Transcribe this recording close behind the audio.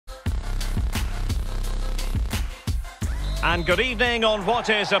And good evening on what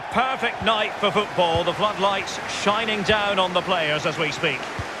is a perfect night for football. The floodlights shining down on the players as we speak.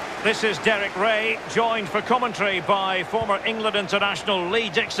 This is Derek Ray, joined for commentary by former England international Lee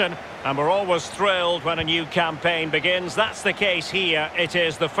Dixon. And we're always thrilled when a new campaign begins. That's the case here. It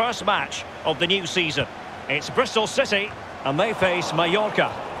is the first match of the new season. It's Bristol City, and they face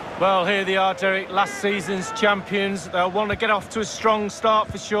Mallorca. Well, here they are, Derek, last season's champions. They'll want to get off to a strong start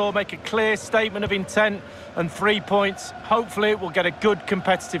for sure, make a clear statement of intent and 3 points. Hopefully, we'll get a good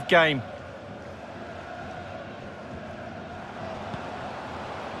competitive game.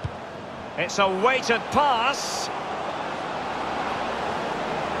 It's a weighted pass.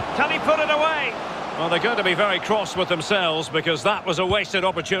 Can he put it away? Well, they're going to be very cross with themselves because that was a wasted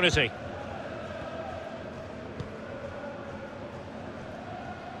opportunity.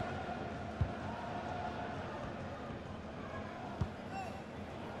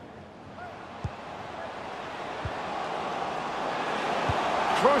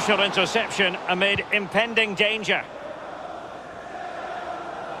 Crucial interception amid impending danger.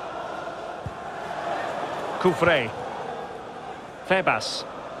 Cufré. Febas.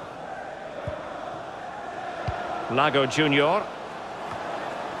 Júnior.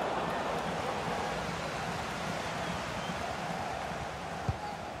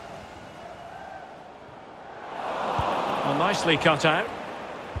 Well, nicely cut out.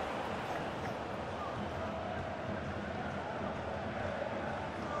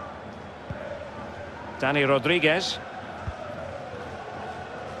 Rodríguez.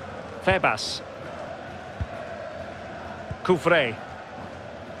 Febas. Cufré.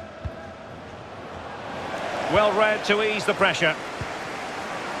 Well read to ease the pressure.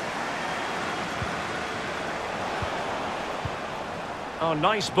 Oh,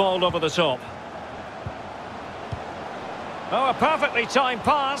 nice ball over the top. Oh, a perfectly timed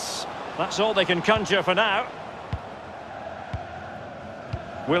pass. That's all they can conjure for now.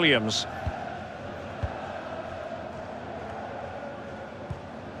 Williams.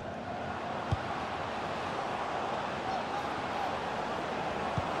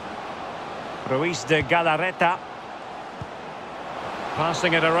 Ruiz de Galarreta.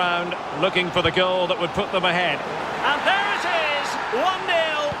 Passing it around, looking for the goal that would put them ahead. And there it is!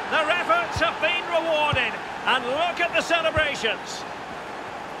 1-0. Their efforts have been rewarded. And look at the celebrations.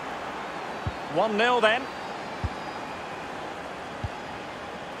 1-0 then.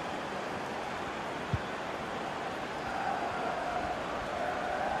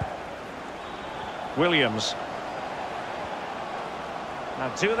 Williams. Now,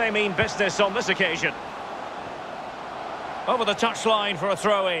 do they mean business on this occasion? Over the touchline for a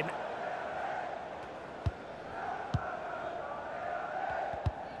throw-in.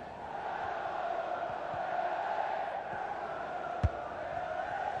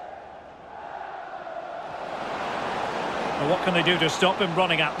 Well, what can they do to stop him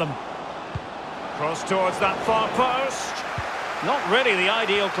running at them? Cross towards that far post. Not really the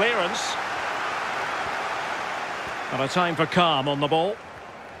ideal clearance. And a time for calm on the ball.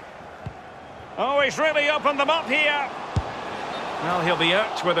 Oh, he's really opened them up here. Well, he'll be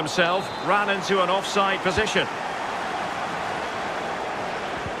irked with himself. Ran into an offside position.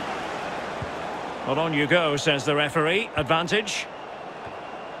 Well, on you go, says the referee. Advantage.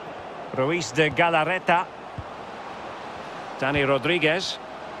 Ruiz de Galarreta. Rodríguez.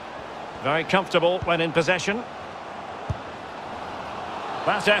 Very comfortable when in possession.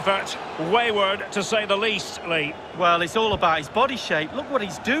 That effort, wayward to say the least, Lee. Well, it's all about his body shape. Look what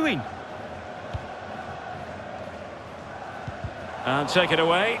he's doing. And take it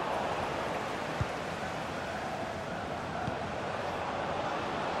away.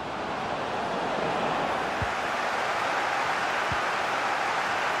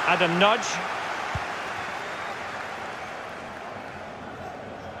 And a nudge.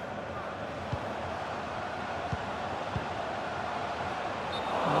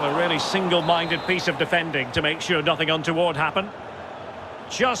 Well, a really single-minded piece of defending to make sure nothing untoward happened.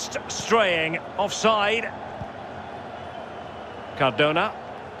 Just straying offside. Cardona.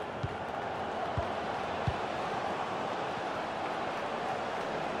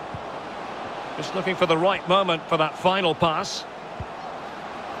 Just looking for the right moment for that final pass.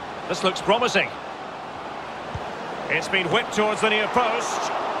 This looks promising. It's been whipped towards the near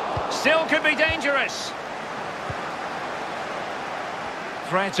post. Still could be dangerous.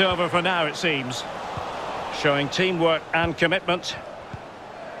 Threat over for now, it seems. Showing teamwork and commitment.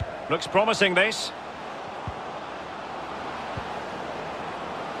 Looks promising, this.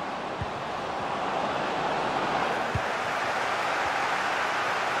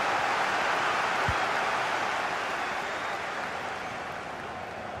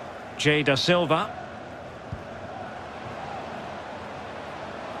 Da Silva.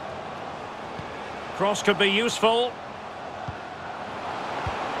 Cross could be useful.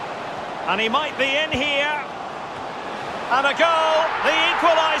 And he might be in here. And a goal, the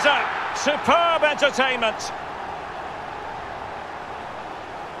equaliser. Superb entertainment.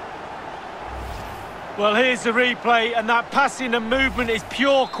 Well, here's the replay, and that passing and movement is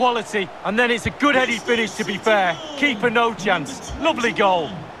pure quality. And then it's a good headed finish, to be fair. Keeper no chance. Lovely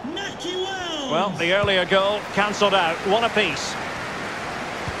goal. Well, the earlier goal cancelled out. One apiece.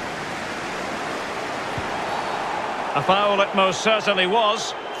 A foul it most certainly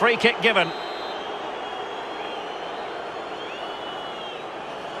was. Free kick given.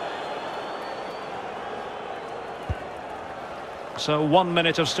 So 1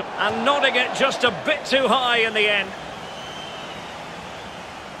 minute of... and nodding it just a bit too high in the end.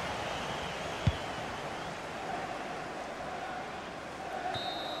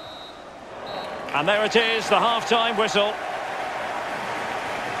 And there it is, the half-time whistle.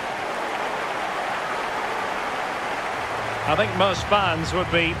 I think most fans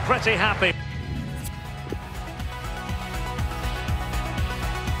would be pretty happy.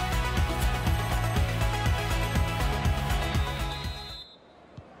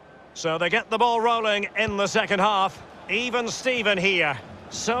 So they get the ball rolling in the second half. Even Steven here.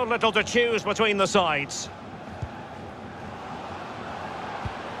 So little to choose between the sides.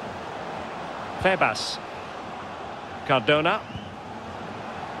 Febas. Cardona.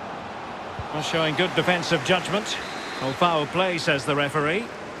 Well, showing good defensive judgment. No foul play, says the referee.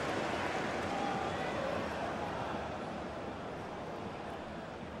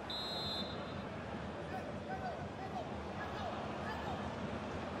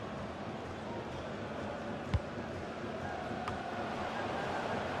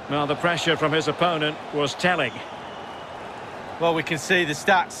 Well, the pressure from his opponent was telling. Well, we can see the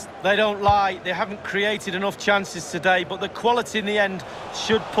stats. They don't lie. They haven't created enough chances today, but the quality in the end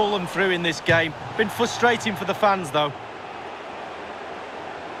should pull them through in this game. Been frustrating for the fans, though.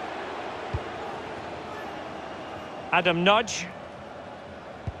 Nagy.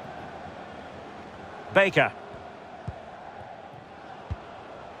 Baker.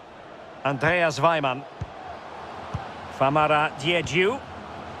 Andreas Weimann. Ndiaye.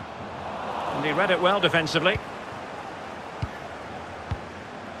 And he read it well defensively.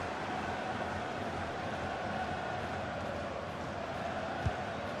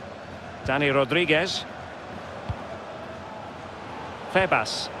 Rodríguez.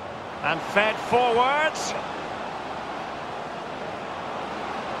 Febas. And fed forwards.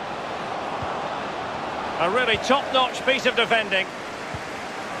 A really top-notch piece of defending.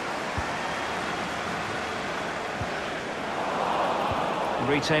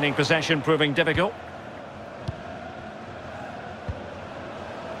 Retaining possession proving difficult.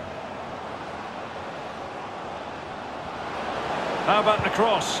 How about the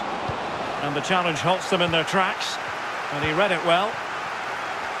cross? And the challenge halts them in their tracks. And he read it well.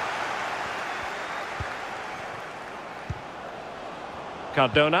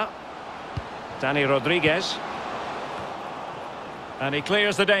 Cardona. Rodríguez. And he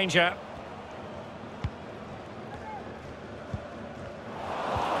clears the danger.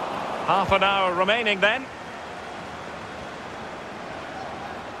 Half an hour remaining then.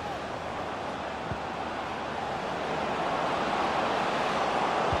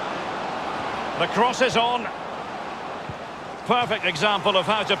 The cross is on. Perfect example of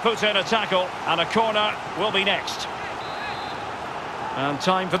how to put in a tackle, and a corner will be next. And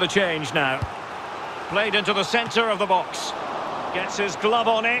time for the change now. Played into the centre of the box. Gets his glove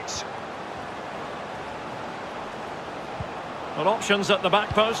on it. Well, options at the back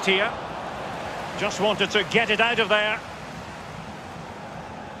post here. Just wanted to get it out of there.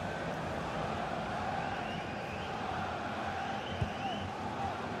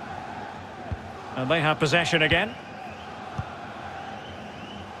 And they have possession again.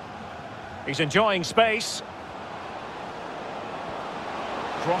 He's enjoying space.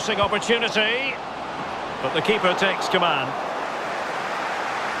 Crossing opportunity. But the keeper takes command.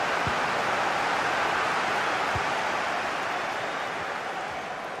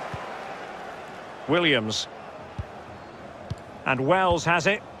 Williams. And Wells has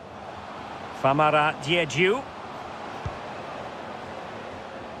it. Ndiaye.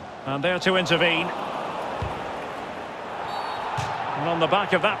 And there to intervene. And on the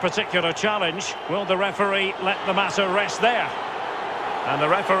back of that particular challenge, will the referee let the matter rest there? And the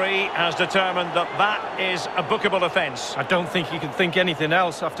referee has determined that that is a bookable offence. I don't think you can think anything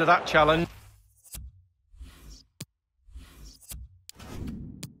else after that challenge.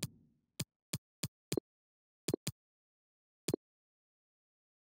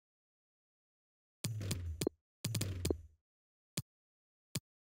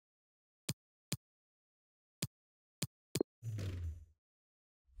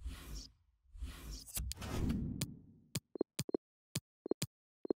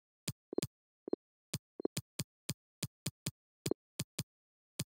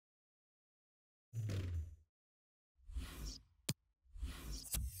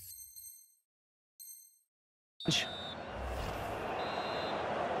 Oh,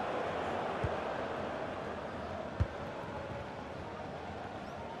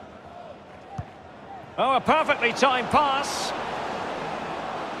 a perfectly timed pass.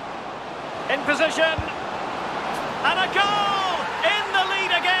 In position. And a goal! In the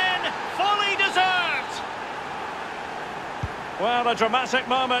lead again! Fully deserved! Well, a dramatic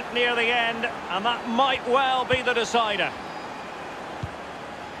moment near the end, and that might well be the decider.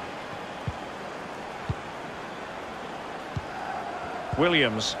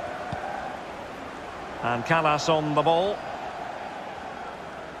 Williams. And Callas on the ball.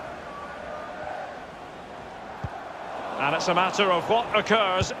 And it's a matter of what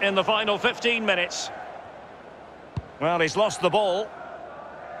occurs in the final 15 minutes. Well, he's lost the ball.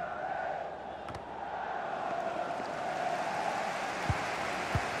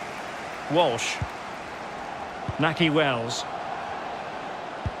 Walsh. Nagy Wells.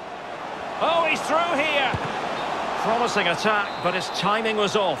 Oh, he's through here. Promising attack, but his timing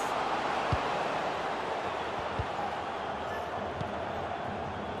was off.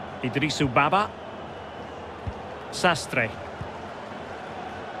 Idrisu Baba. Sastre.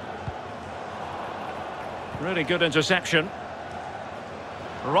 Really good interception.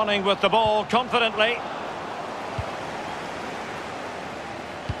 Running with the ball confidently.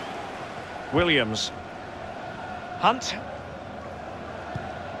 Williams. Hunt.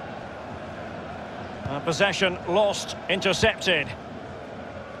 Possession lost, intercepted.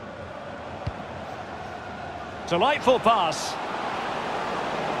 Delightful pass.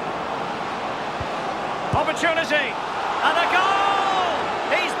 Opportunity. And a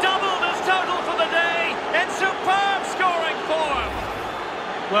goal! He's doubled his total for the day in superb scoring form.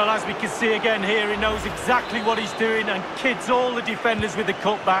 Well, as we can see again here, he knows exactly what he's doing and kids all the defenders with the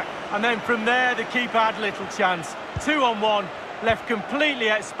cutback. And then from there, the keeper had little chance. 2-on-1, left completely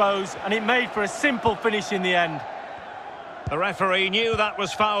exposed, and it made for a simple finish in the end. The referee knew that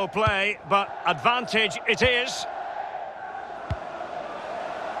was foul play, but advantage it is.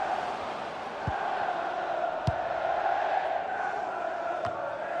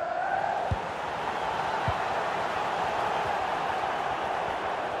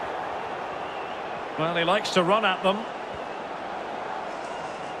 Well, he likes to run at them.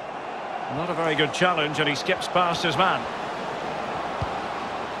 Not a very good challenge, and he skips past his man.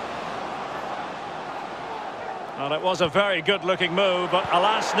 Well, it was a very good-looking move, but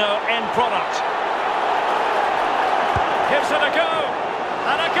alas, no end product. Gives it a go.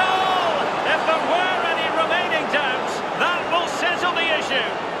 And a goal! If there were any remaining doubts, that will settle the issue.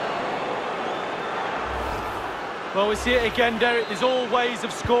 Well, we see it again, Derek. There's all ways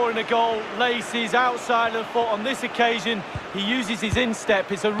of scoring a goal. Laces, outside of the foot. On this occasion, he uses his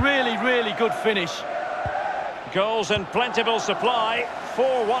instep. It's a really, really good finish. Goals in plentiful supply.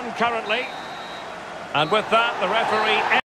 4-1 currently. And with that, the referee...